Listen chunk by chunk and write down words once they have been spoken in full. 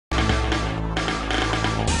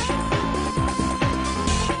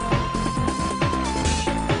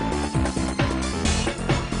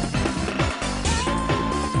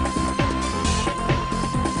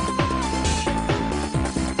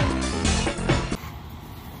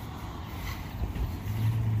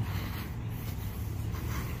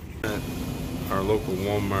our local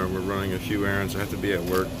Walmart. We're running a few errands. I have to be at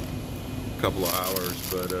work a couple of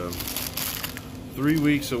hours, but 3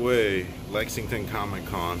 weeks away, Lexington Comic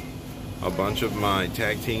Con. A bunch of my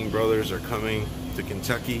tag team brothers are coming to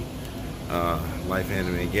Kentucky. Life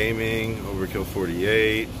Anime Gaming, Overkill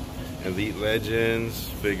 48, Elite Legends,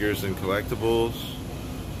 Figures and Collectibles,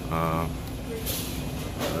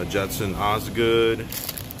 Judson Osgood,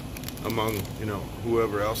 among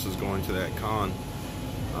whoever else is going to that con.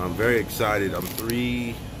 I'm very excited. I'm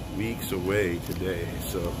 3 weeks away today,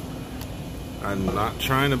 so I'm not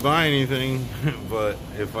trying to buy anything, but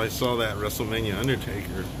if I saw that WrestleMania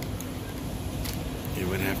UnderTaker, it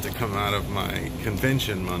would have to come out of my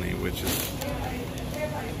convention money, which is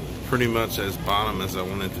pretty much as bottom as I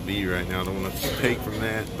want it to be right now. I don't want to take from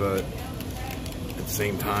that, but at the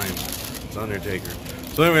same time, it's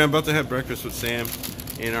UnderTaker. So anyway, I'm about to have breakfast with Sam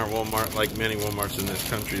in our Walmart. Like many Walmarts in this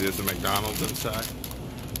country, there's a McDonald's inside.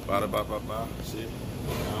 Ba-da-ba-ba-ba. See it?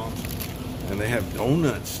 McDonald's. And they have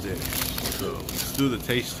donut sticks. So let's do the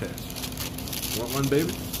taste test. Want one, baby?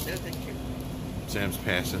 No, thank you. Sam's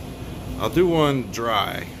passing. I'll do one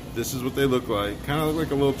dry. This is what they look like. Kind of look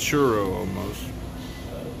like a little churro almost.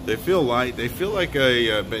 They feel light. They feel like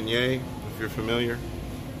a beignet, if you're familiar.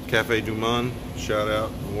 Cafe du Monde, shout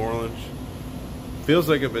out, New Orleans. Feels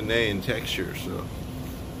like a beignet in texture, so.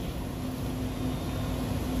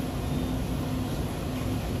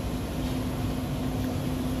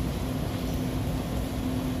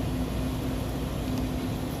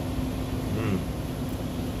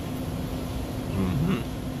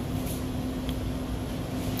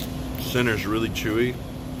 Center's really chewy.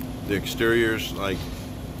 The exterior's like,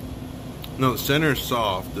 no, the center's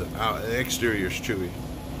soft. The exterior's chewy,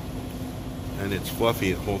 and it's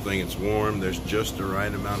fluffy. The whole thing. It's warm. There's just the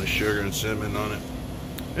right amount of sugar and cinnamon on it.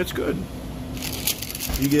 It's good.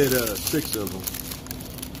 You get 6 of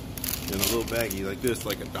them in a little baggie like this,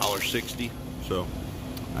 like $1.60. So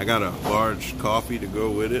I got a large coffee to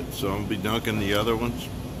go with it. So I'm gonna be dunking the other ones.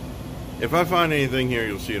 If I find anything here,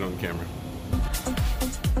 you'll see it on camera.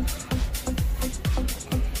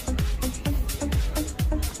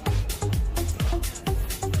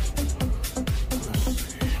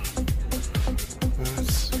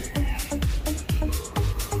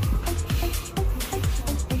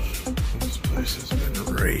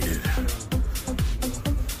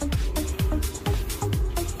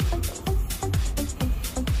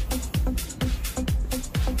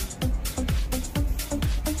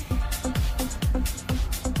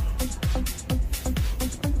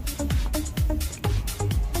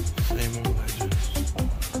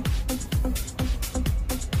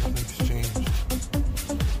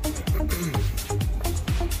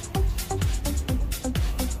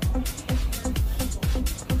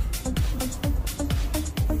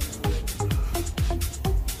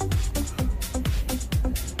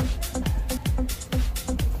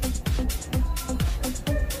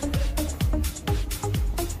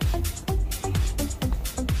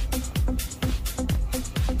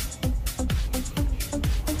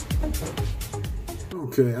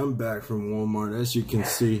 Okay, I'm back from Walmart. As you can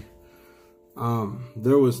see,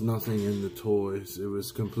 there was nothing in the toys. It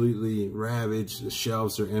was completely ravaged. The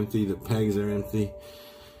shelves are empty. The pegs are empty.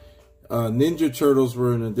 Ninja Turtles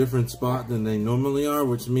were in a different spot than they normally are,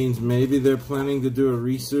 which means maybe they're planning to do a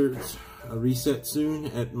reset soon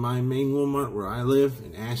at my main Walmart where I live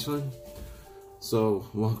in Ashland. So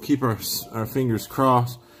we'll keep our fingers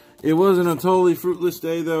crossed. It wasn't a totally fruitless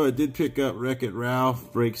day though. I did pick up Wreck-It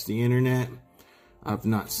Ralph Breaks the Internet. I've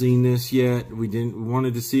not seen this yet. We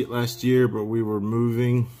wanted to see it last year, but we were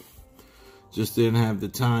moving. Just didn't have the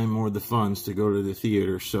time or the funds to go to the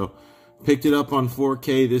theater. So picked it up on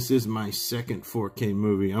 4K. This is my second 4K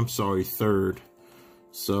movie. I'm sorry, third.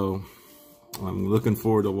 So I'm looking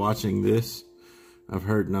forward to watching this. I've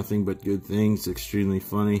heard nothing but good things. Extremely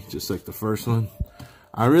funny, just like the first one.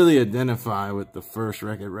 I really identify with the first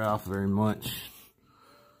Wreck-It Ralph very much.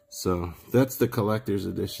 So that's the collector's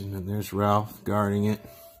edition, and there's Ralph guarding it.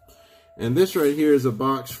 And this right here is a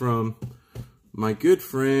box from my good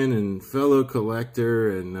friend and fellow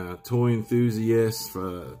collector and toy enthusiast,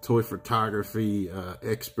 toy photography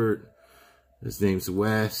expert. His name's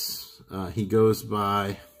Wes. He goes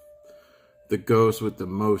by the Ghost with the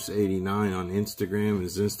Most 89 on Instagram.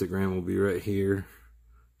 His Instagram will be right here.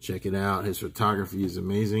 Check it out. His photography is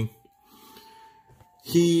amazing.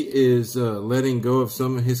 He is letting go of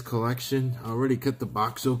some of his collection. I already cut the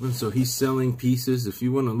box open, so he's selling pieces. If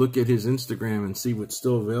you want to look at his Instagram and see what's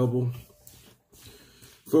still available,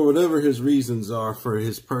 for whatever his reasons are for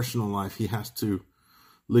his personal life, he has to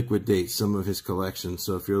liquidate some of his collection.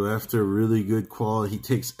 So if you're after really good quality, he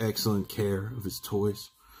takes excellent care of his toys.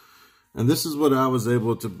 And this is what I was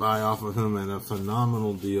able to buy off of him at a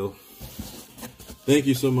phenomenal deal. Thank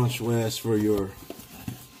you so much, Wes, for your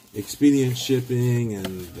expedient shipping and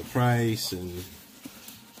the price and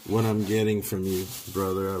what I'm getting from you,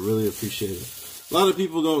 brother. I really appreciate it. A lot of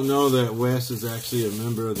people don't know that Wes is actually a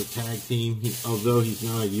member of the tag team. Although he's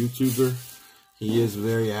not a YouTuber, he is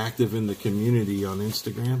very active in the community on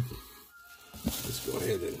Instagram. Let's go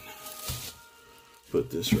ahead and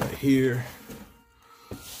put this right here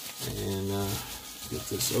and get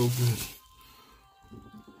this open.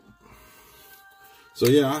 So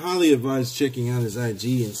yeah, I highly advise checking out his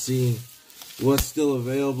IG and seeing what's still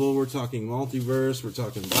available. We're talking Multiverse, we're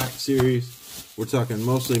talking Black Series, we're talking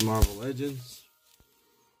mostly Marvel Legends.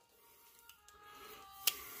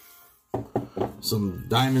 Some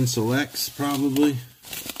Diamond Selects probably.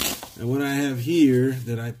 And what I have here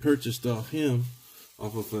that I purchased off him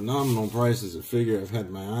off a phenomenal price is a figure I've had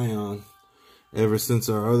my eye on ever since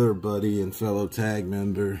our other buddy and fellow tag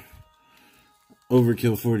member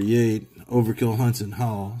Overkill 48, Overkill Hunts and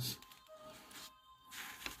Hauls.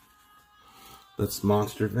 That's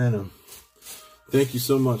Monster Venom. Thank you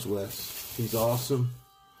so much, Wes. He's awesome.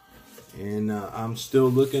 And I'm still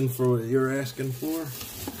looking for what you're asking for.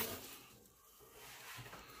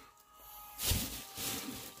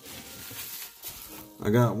 I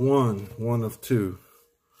got one of two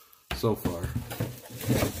so far.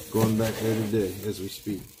 Going back there today as we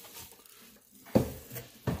speak.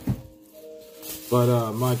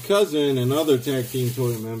 But my cousin and other Tag Team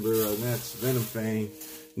Toy member, and that's Venom Fang,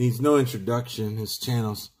 needs no introduction. His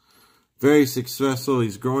channel's very successful.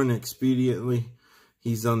 He's growing expediently.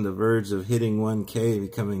 He's on the verge of hitting 1K,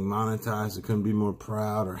 becoming monetized. I couldn't be more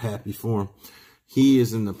proud or happy for him. He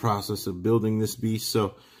is in the process of building this beast.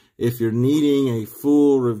 So if you're needing a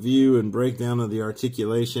full review and breakdown of the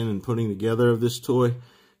articulation and putting together of this toy,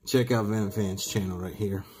 check out Venom Fang's channel right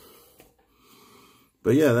here.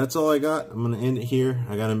 But yeah, that's all I got. I'm going to end it here.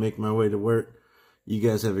 I got to make my way to work. You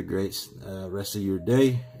guys have a great rest of your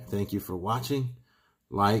day. Thank you for watching.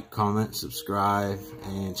 Like, comment, subscribe,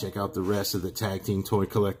 and check out the rest of the Tag Team Toy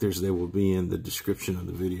Collectors. They will be in the description of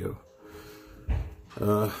the video.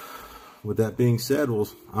 With that being said,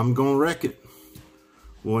 I'm going to wreck it.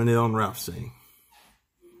 We'll end it on Ralph saying.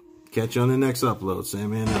 Catch you on the next upload.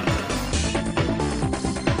 Sam and